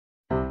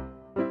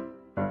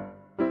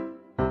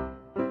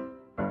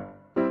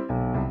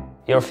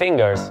Your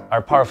fingers are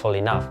powerful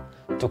enough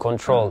to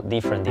control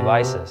different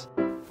devices.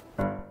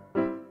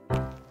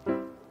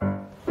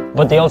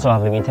 But they also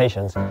have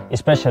limitations,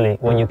 especially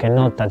when you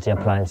cannot touch the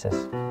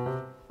appliances.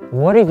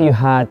 What if you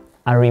had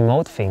a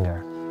remote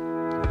finger?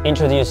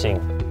 Introducing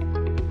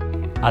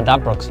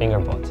Adaprox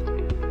Fingerbot.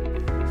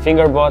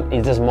 Fingerbot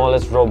is the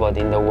smallest robot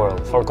in the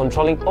world for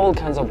controlling all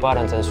kinds of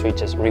buttons and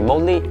switches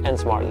remotely and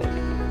smartly.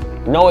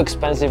 No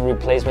expensive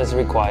replacements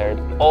required.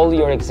 All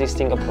your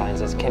existing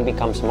appliances can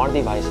become smart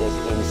devices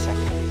in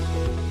seconds.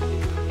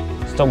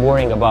 Stop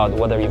worrying about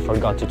whether you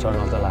forgot to turn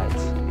off the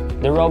lights.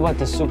 The robot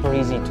is super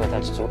easy to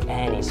attach to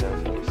any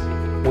surface.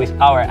 With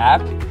our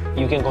app,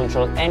 you can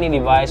control any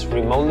device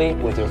remotely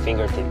with your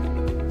fingertip.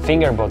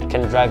 Fingerbot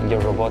can drive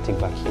your robotic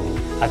vacuum,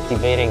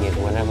 activating it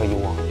whenever you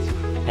want,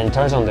 and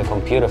turns on the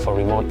computer for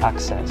remote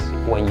access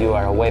when you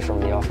are away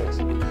from the office.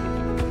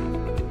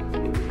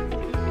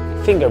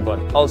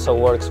 Fingerbot also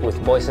works with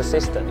voice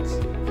assistants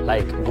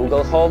like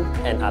Google Home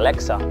and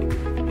Alexa.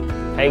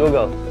 Hey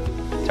Google,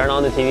 turn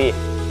on the TV.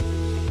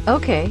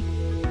 Okay.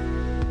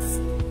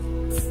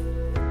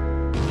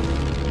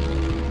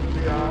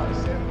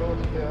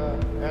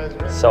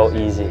 So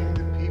easy.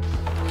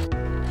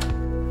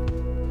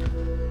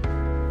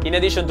 In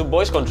addition to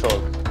voice control,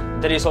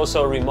 there is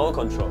also remote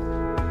control.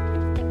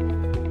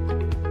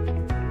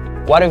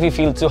 What if you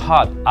feel too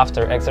hot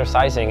after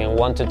exercising and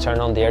want to turn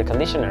on the air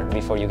conditioner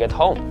before you get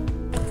home?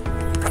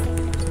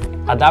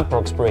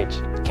 Adaprox Bridge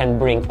can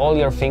bring all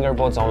your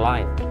Fingerbots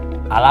online,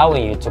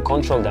 allowing you to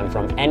control them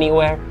from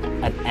anywhere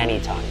at any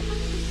time.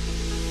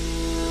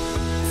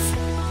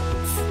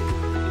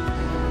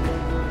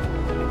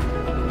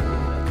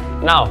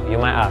 Now, you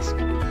might ask,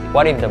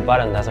 what if the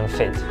button doesn't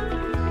fit?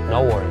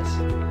 No worries,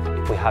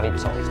 we have it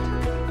solved.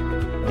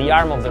 The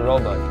arm of the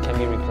robot can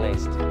be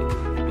replaced.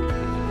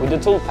 With the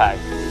tool pack,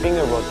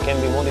 Fingerbot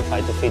can be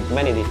modified to fit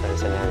many different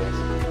scenarios.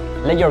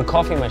 Let your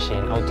coffee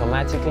machine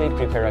automatically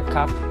prepare a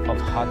cup of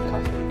hot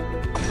coffee.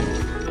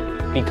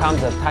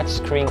 Becomes a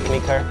touchscreen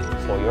clicker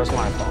for your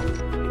smartphone.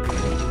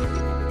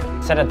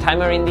 Set a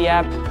timer in the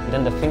app,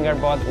 then the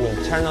Fingerbot will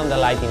turn on the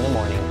light in the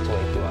morning to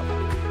wake you up.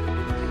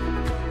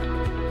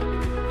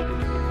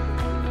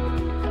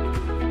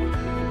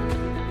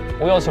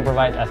 We also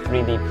provide a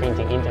 3D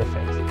printing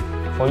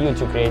interface for you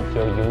to create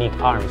your unique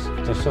arms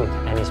to suit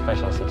any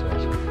special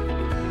situation.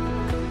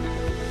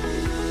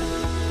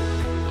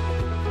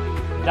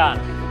 Done!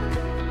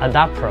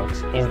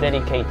 Adaprox is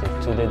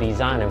dedicated to the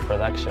design and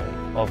production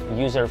of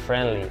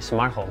user-friendly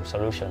smart home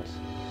solutions.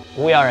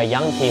 We are a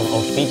young team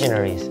of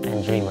visionaries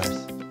and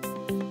dreamers.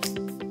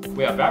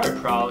 We are very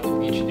proud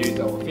to introduce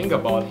our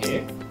Fingerbot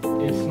here.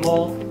 It's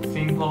small,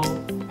 simple,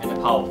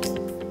 and powerful.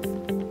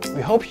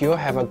 We hope you'll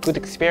have a good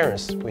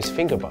experience with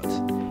Fingerbot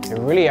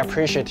and really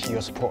appreciate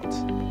your support.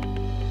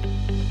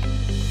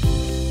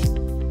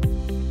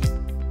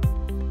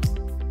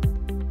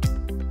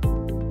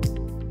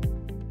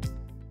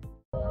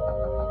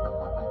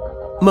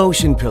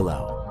 Motion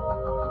pillow.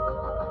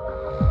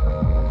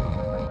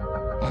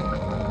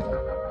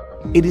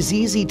 It is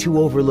easy to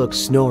overlook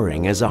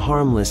snoring as a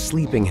harmless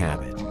sleeping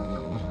habit.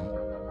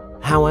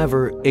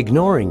 However,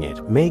 ignoring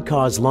it may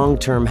cause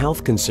long-term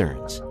health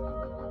concerns.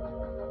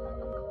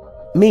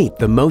 Meet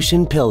the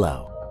Motion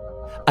Pillow,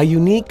 a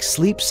unique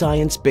sleep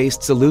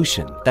science-based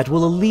solution that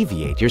will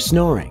alleviate your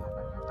snoring.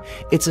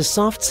 It's a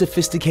soft,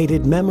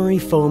 sophisticated memory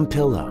foam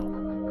pillow.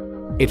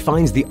 It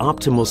finds the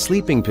optimal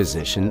sleeping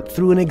position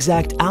through an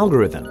exact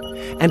algorithm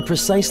and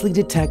precisely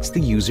detects the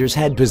user's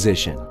head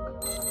position.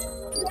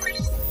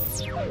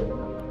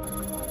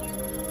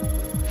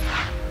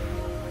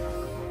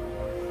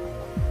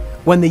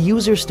 When the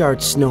user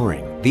starts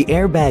snoring, the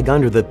airbag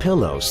under the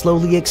pillow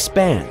slowly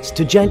expands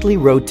to gently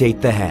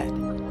rotate the head.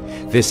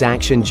 This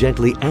action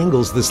gently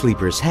angles the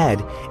sleeper's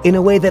head in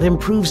a way that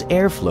improves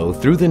airflow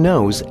through the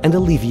nose and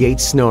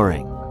alleviates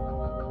snoring.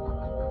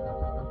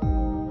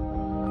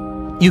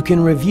 You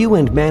can review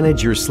and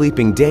manage your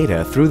sleeping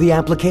data through the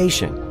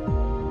application.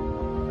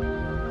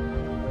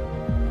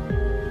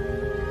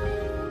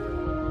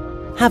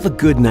 Have a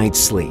good night's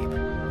sleep.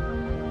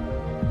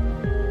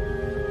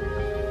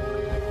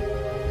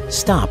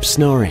 Stop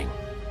snoring.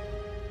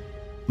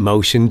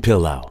 Motion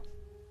Pillow.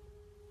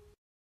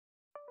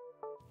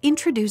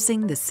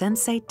 Introducing the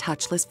Sensate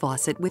Touchless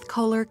faucet with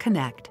Kohler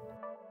Connect.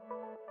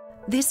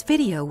 This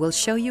video will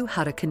show you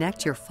how to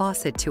connect your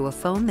faucet to a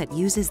phone that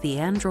uses the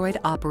Android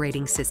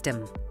operating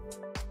system.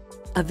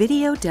 A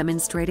video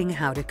demonstrating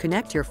how to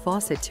connect your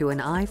faucet to an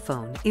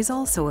iPhone is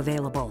also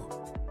available.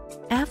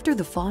 After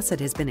the faucet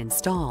has been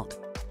installed,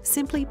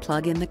 simply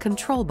plug in the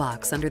control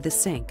box under the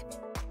sink.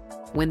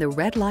 When the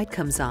red light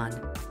comes on,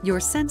 your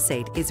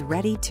Sensate is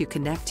ready to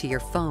connect to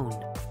your phone.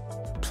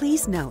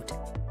 Please note,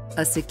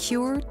 a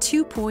secure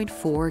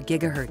 2.4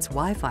 GHz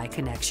Wi-Fi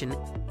connection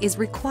is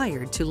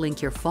required to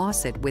link your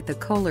faucet with the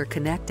Kohler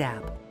Connect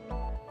app.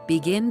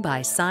 Begin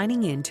by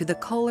signing in to the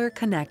Kohler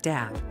Connect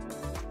app.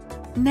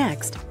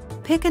 Next,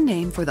 pick a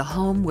name for the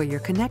home where your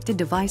connected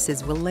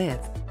devices will live.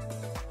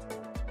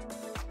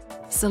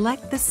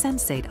 Select the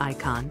Sensate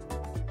icon,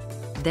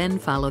 Then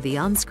follow the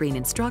on-screen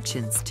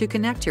instructions to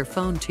connect your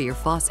phone to your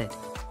faucet.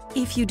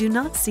 If you do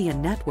not see a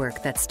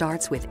network that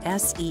starts with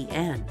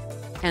SEN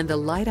and the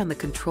light on the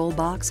control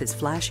box is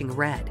flashing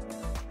red,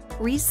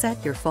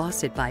 reset your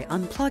faucet by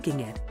unplugging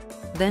it,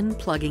 then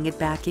plugging it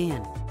back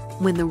in.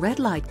 When the red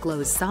light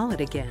glows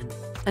solid again,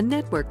 a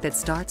network that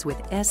starts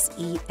with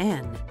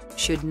SEN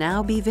should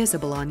now be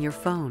visible on your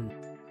phone.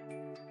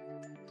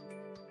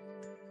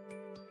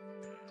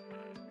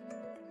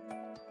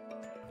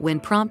 When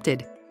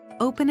prompted,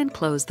 open and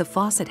close the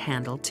faucet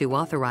handle to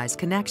authorize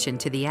connection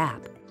to the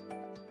app.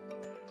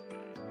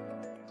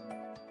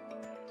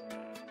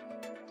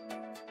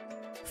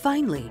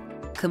 Finally,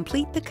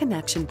 complete the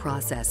connection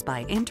process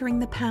by entering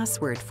the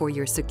password for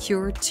your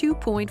secure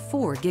 2.4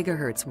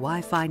 GHz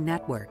Wi-Fi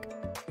network.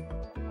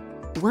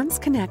 Once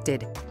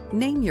connected,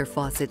 name your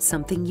faucet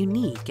something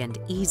unique and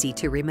easy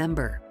to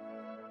remember.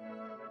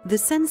 The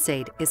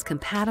Sensate is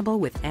compatible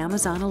with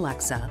Amazon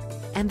Alexa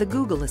and the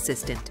Google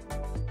Assistant.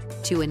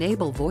 To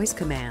enable voice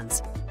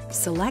commands,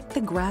 select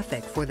the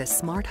graphic for the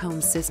smart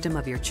home system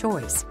of your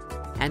choice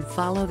and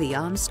follow the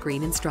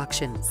on-screen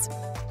instructions.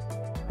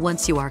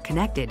 Once you are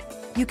connected,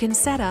 you can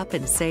set up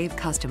and save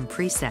custom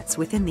presets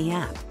within the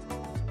app.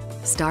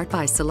 Start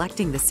by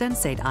selecting the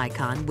Sensate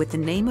icon with the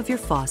name of your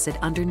faucet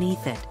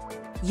underneath it.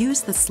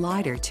 Use the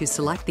slider to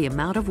select the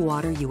amount of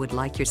water you would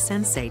like your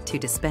Sensate to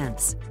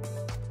dispense.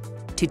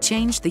 To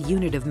change the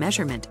unit of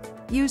measurement,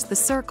 use the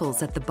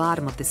circles at the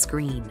bottom of the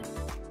screen.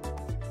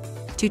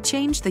 To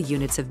change the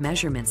units of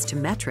measurements to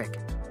metric,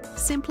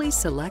 simply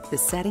select the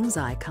settings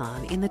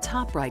icon in the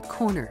top right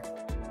corner,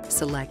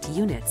 select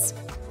Units,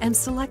 and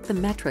select the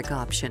metric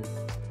option.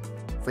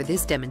 For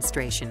this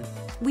demonstration,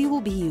 we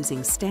will be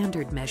using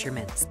standard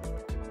measurements.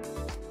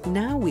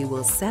 Now we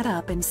will set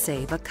up and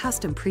save a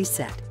custom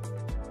preset.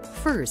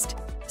 First,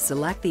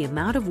 select the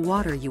amount of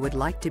water you would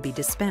like to be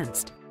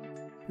dispensed.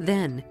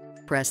 Then,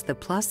 press the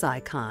plus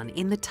icon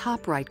in the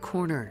top right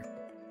corner.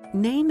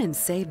 Name and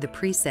save the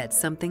preset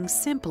something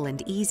simple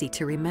and easy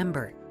to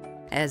remember,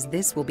 as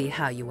this will be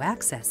how you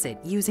access it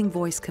using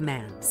voice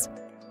commands.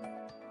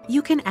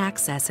 You can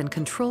access and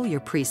control your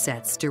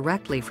presets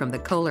directly from the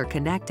Kohler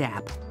Connect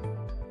app.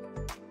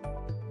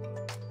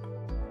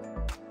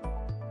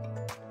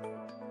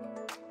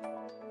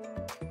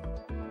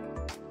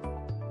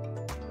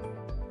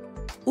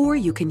 Or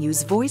you can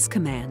use voice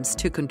commands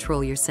to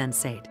control your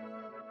Sensate.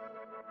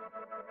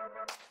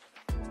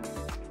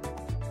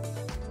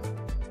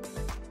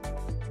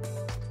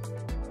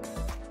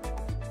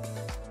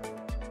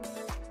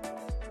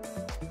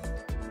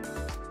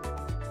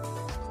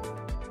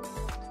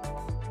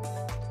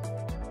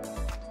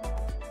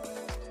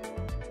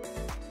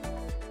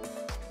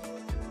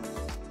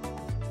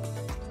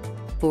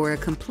 For a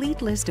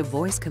complete list of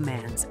voice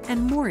commands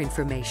and more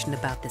information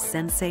about the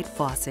Sensate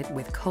faucet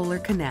with Kohler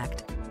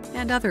Connect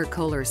and other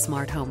Kohler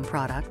smart home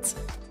products,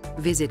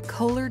 visit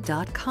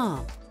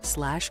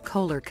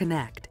kohler.com/Kohler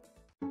Connect.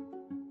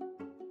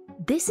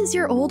 This is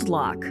your old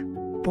lock.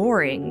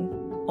 Boring,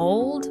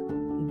 old,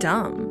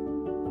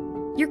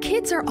 dumb. Your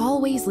kids are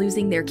always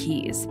losing their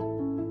keys,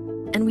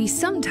 and we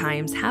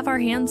sometimes have our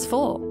hands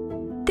full.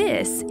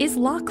 This is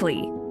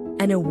Lockly,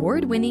 an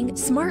award-winning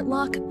smart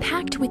lock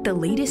packed with the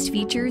latest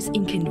features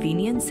in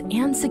convenience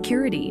and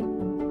security.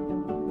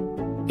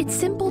 It's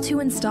simple to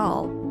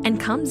install and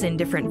comes in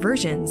different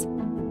versions,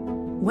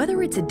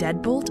 whether it's a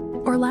deadbolt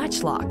or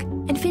latch lock,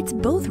 and fits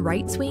both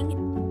right swing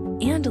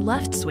and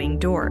left swing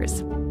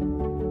doors.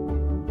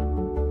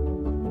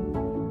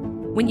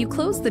 When you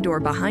close the door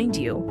behind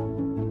you,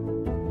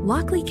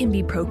 Lockly can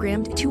be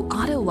programmed to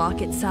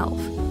auto-lock itself.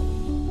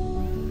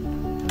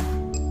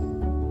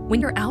 When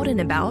you're out and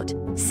about,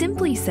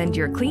 simply send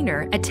your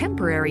cleaner a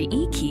temporary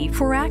e-key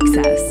for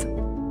access.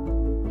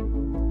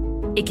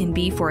 It can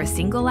be for a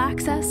single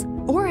access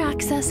or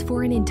access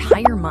for an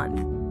entire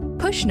month.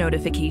 Push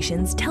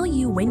notifications tell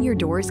you when your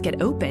doors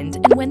get opened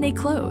and when they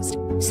closed,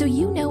 so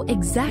you know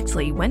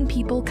exactly when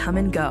people come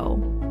and go.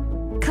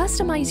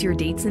 Customize your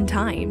dates and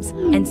times,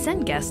 and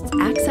send guests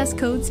access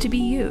codes to be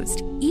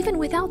used, even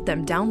without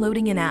them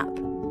downloading an app.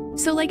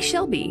 So like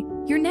Shelby,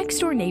 your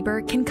next-door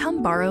neighbor can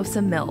come borrow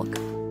some milk.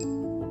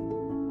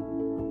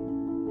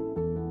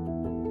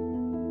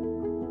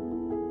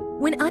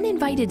 When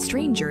uninvited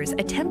strangers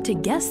attempt to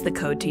guess the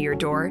code to your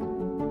door,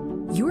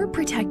 you're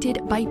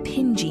protected by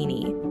PIN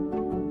Genie,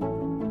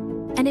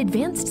 an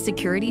advanced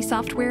security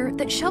software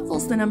that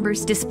shuffles the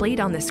numbers displayed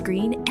on the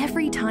screen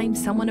every time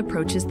someone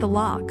approaches the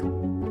lock.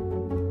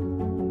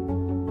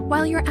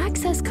 While your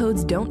access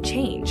codes don't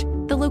change,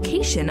 the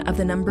location of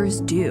the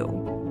numbers do.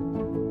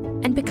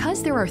 And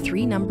because there are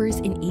 3 numbers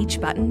in each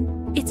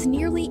button, it's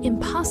nearly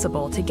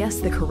impossible to guess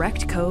the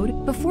correct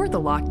code before the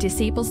lock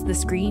disables the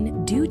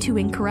screen due to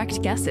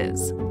incorrect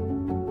guesses.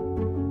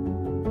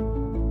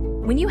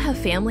 When you have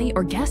family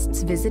or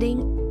guests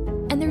visiting,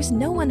 and there's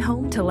no one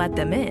home to let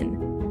them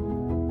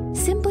in,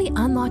 simply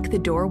unlock the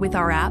door with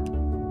our app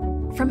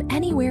from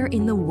anywhere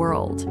in the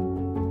world.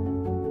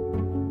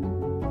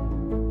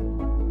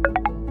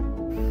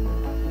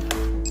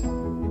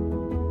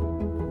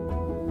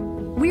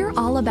 We're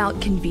all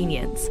about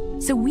convenience,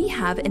 so we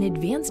have an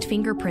advanced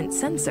fingerprint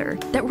sensor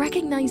that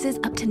recognizes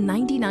up to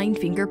 99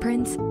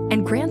 fingerprints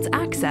and grants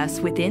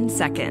access within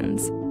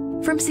seconds.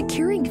 From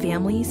securing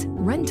families,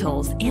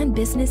 rentals, and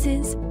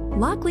businesses,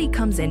 Lockly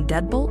comes in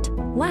deadbolt,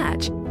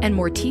 latch, and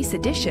Mortise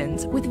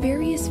editions with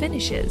various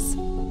finishes.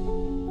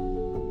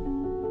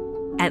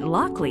 At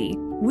Lockly,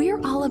 we're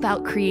all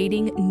about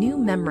creating new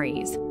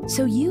memories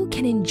so you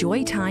can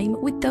enjoy time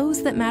with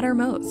those that matter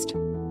most.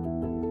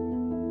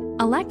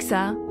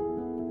 Alexa,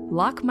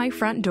 lock my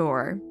front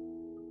door.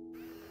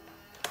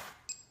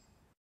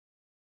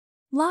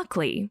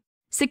 Lockly,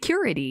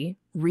 security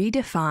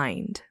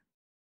redefined.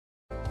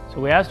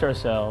 So we asked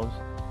ourselves,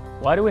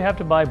 why do we have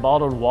to buy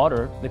bottled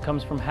water that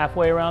comes from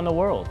halfway around the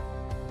world?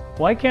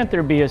 Why can't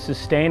there be a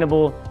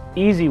sustainable,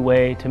 easy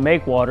way to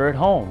make water at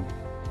home?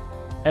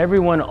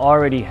 Everyone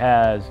already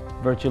has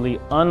virtually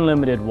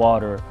unlimited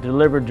water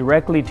delivered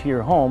directly to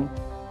your home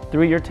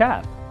through your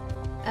tap.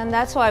 And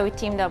that's why we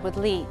teamed up with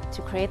Lee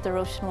to create the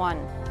Rocean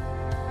One.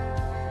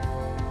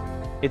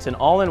 It's an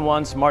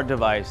all-in-one smart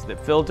device that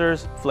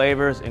filters,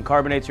 flavors, and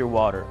carbonates your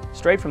water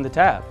straight from the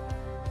tap,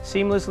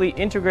 seamlessly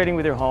integrating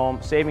with your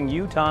home, saving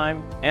you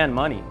time and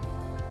money.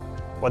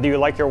 Whether you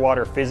like your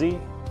water fizzy,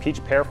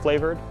 peach pear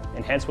flavored,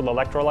 enhanced with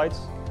electrolytes,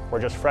 or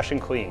just fresh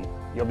and clean,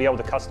 you'll be able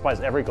to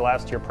customize every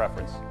glass to your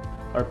preference.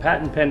 Our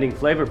patent-pending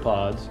flavor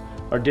pods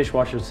are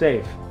dishwasher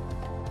safe.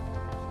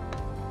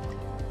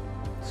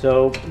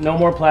 So no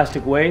more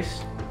plastic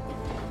waste,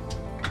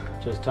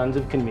 just tons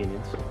of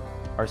convenience.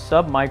 Our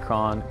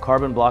sub-micron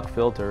carbon block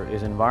filter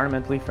is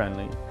environmentally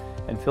friendly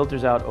and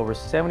filters out over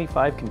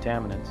 75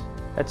 contaminants.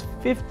 That's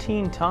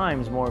 15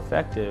 times more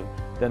effective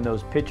than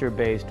those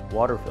pitcher-based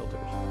water filters.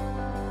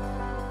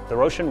 The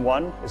Rocean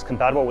One is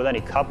compatible with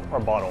any cup or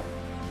bottle,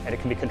 and it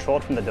can be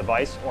controlled from the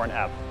device or an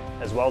app,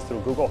 as well as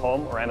through Google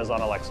Home or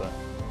Amazon Alexa.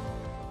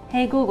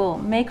 Hey Google,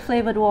 make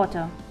flavored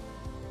water.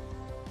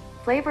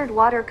 Flavored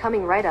water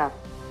coming right up.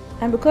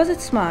 And because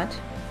it's smart,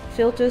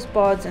 filters,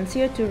 pods, and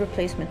CO2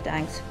 replacement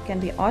tanks can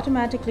be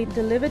automatically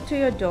delivered to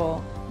your door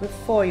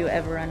before you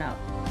ever run out.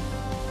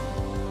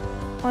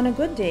 On a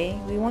good day,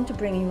 we want to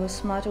bring you a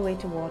smarter way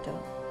to water,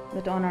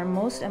 but on our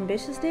most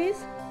ambitious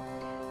days,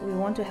 we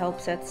want to help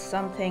set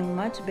something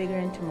much bigger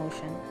into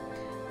motion,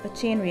 a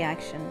chain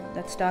reaction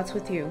that starts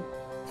with you,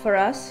 for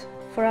us,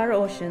 for our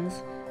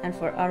oceans, and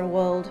for our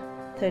world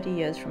 30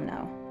 years from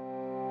now.